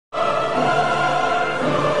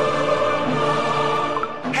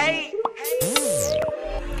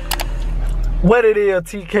What it is,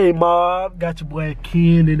 TK Mob? Got your boy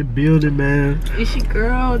Ken in the building, man. It's your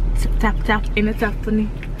girl, tap in the top for me.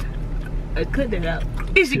 I cut it out.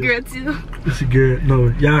 It's your girl too. It's your girl. No,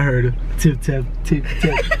 y'all heard her. Tip tap,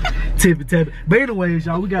 tippy tap. But anyways,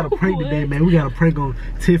 y'all, we got a prank today, man. We got a prank on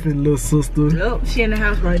Tiffany, little sister. Nope, she in the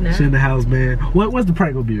house right now. She in the house, man. What's the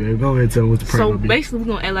prank gonna be, man? Go ahead and tell me what the prank gonna be. So basically, we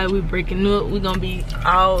gonna act like we breaking up. We gonna be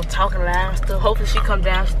all talking loud and stuff. Hopefully, she come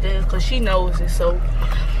downstairs because she knows it. So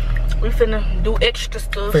we finna do extra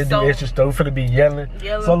stuff. We finna be yelling.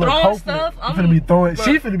 So look, throwing stuff. We finna be throwing.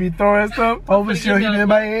 She finna be throwing stuff. Hopefully she'll hit me in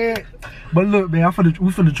my head. But look, man, we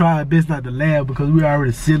finna try our best not to laugh because we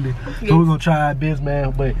already silly. Yes. So we're gonna try our best,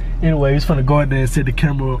 man. But anyway, we're finna go in there and set the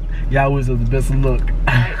camera up. Y'all wish us the best of luck.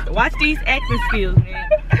 Right. Watch these acting skills,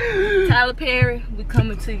 man. Tyler Perry, we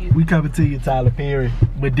coming to you. We coming to you, Tyler Perry.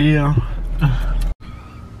 But damn.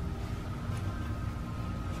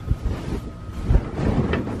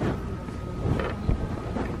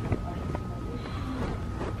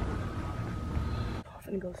 I'm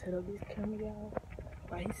finna go set up this camera, y'all.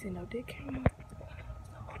 Why he setting up that camera?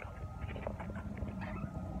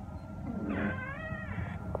 Hold on.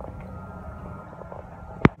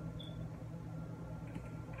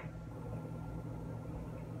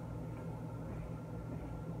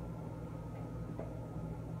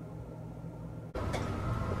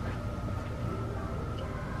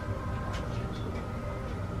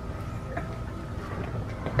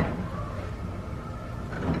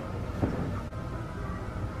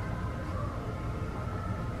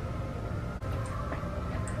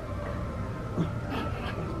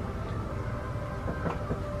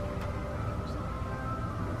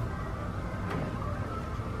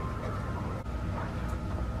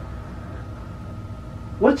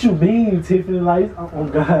 What you mean, Tiffany? Like, oh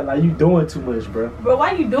God, like you doing too much, bro. Bro,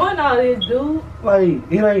 why you doing all this, dude? Like,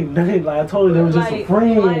 it ain't nothing. Like I told you, they was just a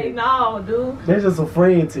friend. Like, no, dude. They're just a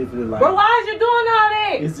friend, Tiffany. Like, bro, why is you doing all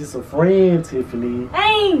that? It's just a friend, Tiffany.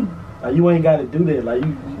 Ain't. Like you ain't gotta do that. Like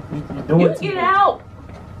you doing you too get much. out.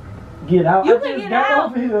 Get out. You I can just get got out.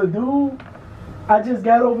 over here, dude. I just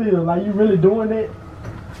got over here. Like you really doing that?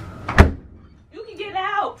 You can get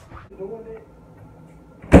out. Doing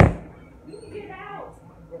that? You can get out.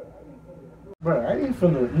 Bro, I ain't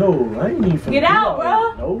finna. No, I ain't even finna. Get out,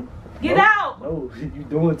 bro. No. Get no, out. No, you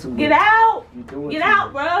doing too much. Get out. You doing Get too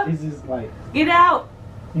out, much. bro. This is like. Get out.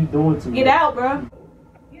 You doing too much. Get out, bro.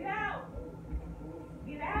 Get out.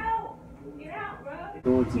 Get out. Get out, bro.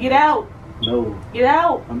 Doing too Get much. out. No. Get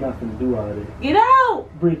out. I'm not finna do all that. Get out.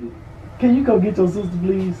 Brittany, can you come get your sister,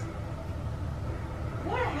 please?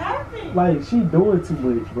 What happened? Like, she doing too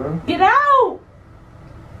much, bro. Get out.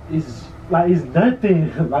 It's like, it's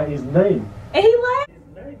nothing. Like, it's nothing. And he left. It's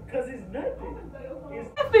nothing, because it's nothing.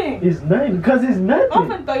 Nothing. It's nothing, because it's nothing. I'm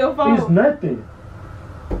finna throw your phone. It's nothing.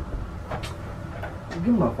 Give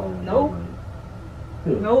me my phone. Nope.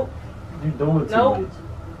 Here. Nope. You doing too Nope. much.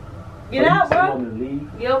 Get out, You bro. want to leave?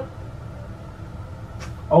 Yep.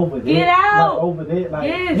 Over there. Get out. Like, over there. Like,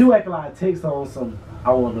 Yes. you acting like I text on some,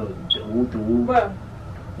 I want to whoop the whoop. Bro.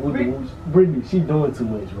 Brittany, she doing too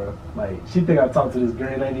much, bro. Like, she think I talk to this girl.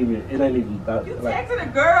 It ain't even about. You like, texting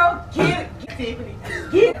a girl. Get Tiffany.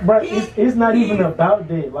 Get. bro, it's not even about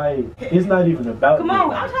that. Like, it's not even about. Come that.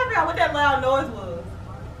 on. I'm trying to figure out what that loud noise was.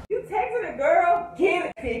 You texting a girl. Get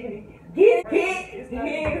it, Tiffany. Get. It's not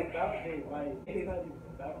even about that. Like, it's not even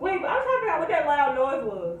about. Wait, but I'm trying to figure out what that loud noise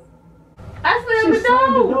was. I She slammed the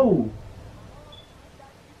slammed the door. door.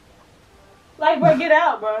 Like, bro, get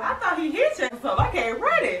out, bro. I thought he hit you or something. I can't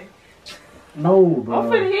run it. No, bro. I'm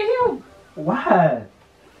finna hit him. Why?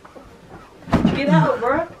 Get out,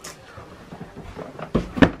 bro.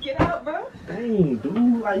 Get out, bro. Dang,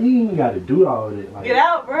 dude. Like, you ain't gotta do all that. Like, Get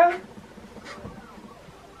out, bro.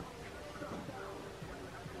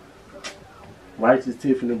 Righteous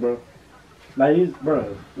Tiffany, bro. Like, it's,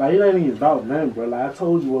 bro. Like, it ain't even about nothing, bro. Like, I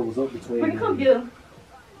told you what was up between Brittany, me come and get you. him.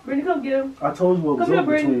 Brittany, come get him. I told you what was Come up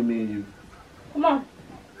here, between me and you. Come on.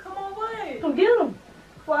 Come on, what? Come get him.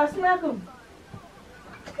 Before I smack him.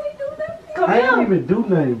 Can't do nothing. Come I ain't here. even do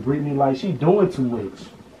nothing, Brittany. Like, she doing too much.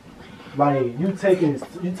 Like, you taking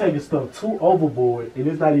stuff too overboard, and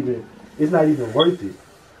it's not even worth it.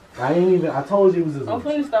 I told you it was just. I'm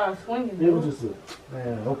finna start swinging. It was just a.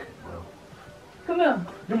 Man, okay, bro. Come here.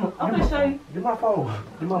 I'm finna show you. Give my phone.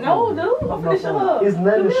 Give my No, phone. dude. Give I'm my finna show phone. her. It's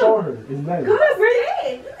nothing Come to here. show her. It's nothing. Come here,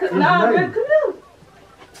 Brittany. Nah, nothing. Brittany, come here.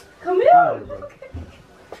 Come here. Alright, bro.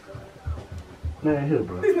 Man, here,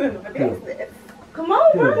 bro. Here. Come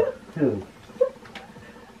on, bro. Here.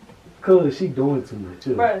 Cause she doing too much.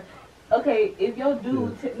 Here. Bro, okay, if your dude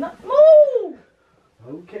move.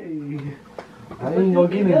 Okay. I ain't gonna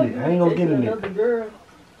get in it. I ain't gonna get in it. Girl.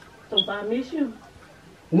 So if I miss you,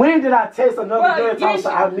 When did I text another Bro, girl talking yes,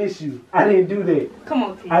 about I miss you? I didn't do that. come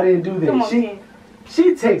on, Ken. I didn't do that. Come on, Ken.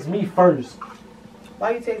 She texted me first.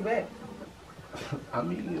 Why you text back? I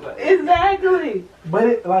mean, like, Exactly. but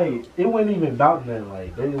it wasn't even about nothing.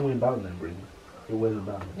 Like, it wasn't about nothing, Brittany. It wasn't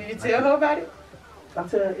about nothing. Did you tell her about it? I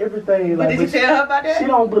tell her everything. But Like, did you tell her about that? she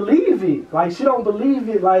don't believe it. Like, she don't believe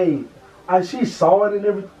it. Like, she saw it and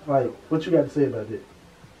everything. Like, what you got to say about that?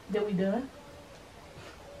 That we done?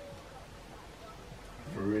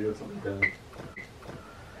 For real, something.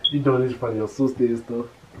 You doing this in front of your sister and stuff?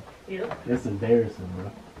 Yep. That's embarrassing,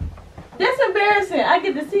 bro. That's embarrassing. I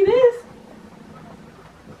get to see this.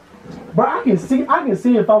 But I can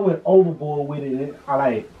see if I went overboard with it.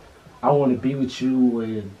 I want to be with you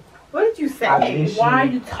and What did you say? I miss Why are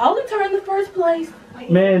you. you talking to her in the first place?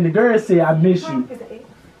 Man, the girl said I miss you. Is it?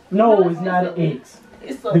 No, it's not an ex.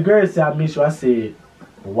 It's The a, girl said I miss you. I said,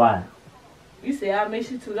 why? you say I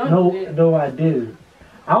miss you too. Don't do that. No, I didn't.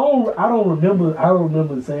 I don't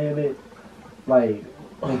remember saying it. Like,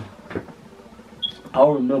 I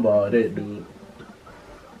don't remember all that, dude.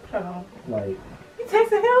 Hold on. Like, You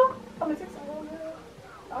texting him? I'm gonna text him.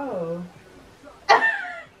 Oh.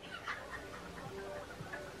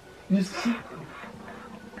 you see?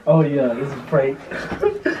 Oh yeah, this is a prank.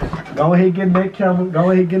 Go ahead, get in that camera.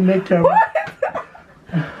 Go ahead, get in that camera.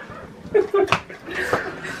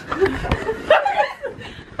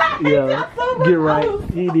 Yeah, get right.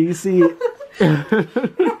 You see it?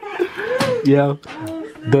 Yeah,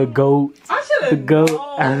 the goat. I should The have goat.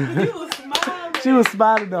 known. You was smiling. She was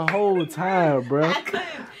smiling the whole time, bro. I couldn't.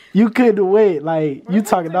 You couldn't wait. Like, you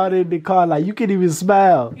talking all in the car, like, you couldn't even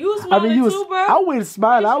smile. You was smiling too, bro. I wasn't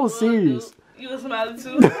smiling. I was serious. You was smiling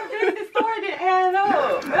too. The story didn't add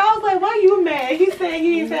up. And I was like, why you mad? He said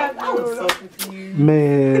he didn't say. I was so confused.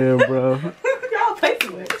 Man, bro. Y'all play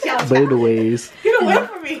too much. Y'all But anyways, get away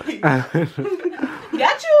from me.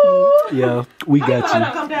 Got you. yeah, we How you know I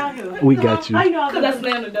got come down here? you. We got How you. you know I Cause I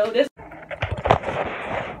slammed the door. That's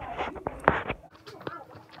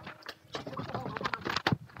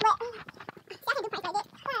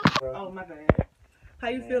Oh my bad. how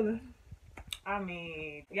you feeling? I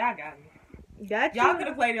mean, y'all got me. Got you. Y'all could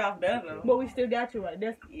have played it off better. But we still got you right.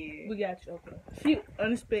 That's Yeah. we got you. Okay. She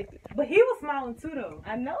unexpected. But he was smiling too though.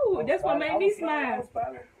 I know. That's what made me smile.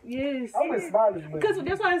 Yes. I was smiling, Cause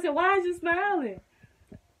that's why I said, why is you smiling?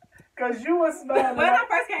 Cause you was smiling. When I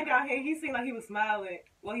first came down here, he seemed like he was smiling.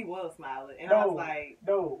 Well, he was smiling. And I was like,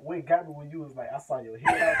 no, what got me when you was like, I saw your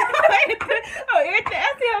hair. Oh, everything.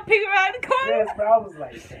 I see her peek around the corner. Yes, bro, I was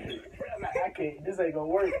like, I can't, this ain't gonna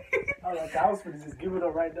work. I was finna just give it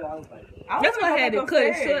up right there. I was like, That's why I had to cut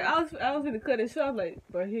it short. upstairs. I was gonna cut it short. I was like,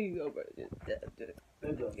 bro, here you go, bro.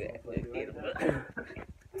 that goes Yeah, right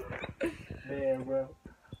man, bro.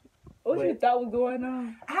 What you Wait. thought was going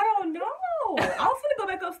on? I don't know. I was gonna go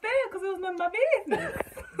back upstairs because it was none of my business.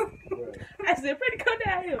 Bro. I said, pretty come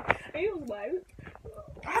down here. And he was like,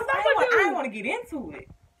 I didn't want to get into it.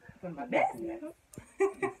 It's none of my business.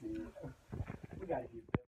 We gotta get